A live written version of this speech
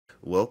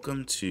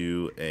Welcome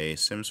to a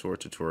Sims 4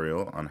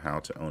 tutorial on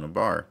how to own a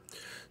bar.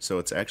 So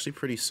it's actually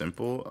pretty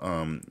simple.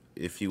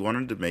 If you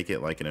wanted to make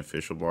it like an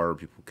official bar where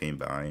people came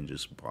by and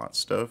just bought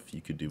stuff, you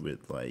could do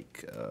it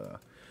like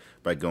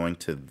by going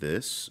to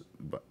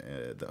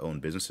the own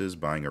businesses,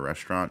 buying a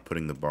restaurant,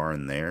 putting the bar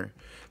in there.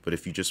 But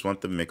if you just want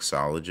the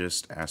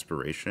mixologist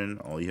aspiration,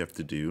 all you have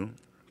to do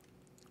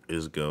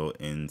is go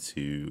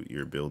into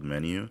your build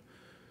menu,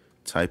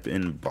 type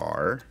in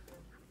bar,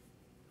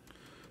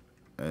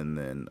 and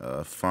then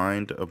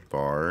find a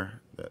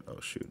bar that, oh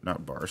shoot,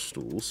 not bar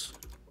stools,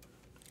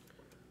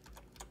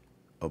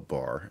 a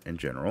bar in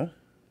general.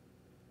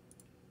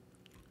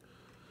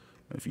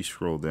 If you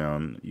scroll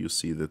down, you'll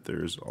see that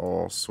there's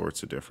all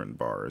sorts of different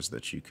bars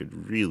that you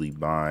could really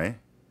buy.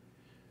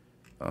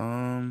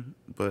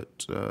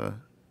 But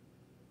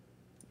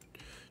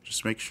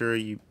just make sure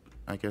you,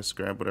 I guess,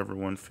 grab whatever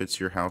one fits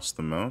your house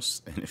the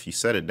most. And if you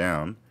set it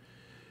down,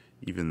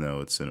 even though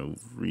it's in a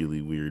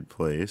really weird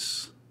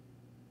place,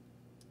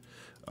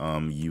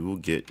 you will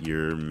get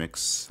your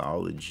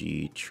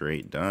mixology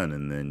trait done,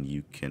 and then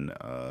you can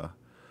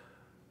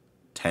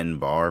 10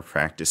 bar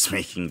practice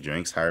making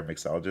drinks, hire a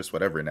mixologist,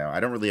 whatever. Now, I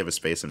don't really have a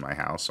space in my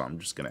house, so I'm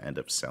just going to end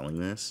up selling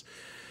this,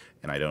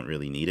 and I don't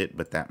really need it.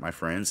 But that, my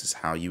friends, is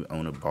how you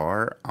own a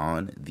bar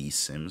on The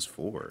Sims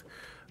 4.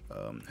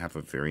 Have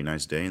a very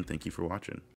nice day, and thank you for watching.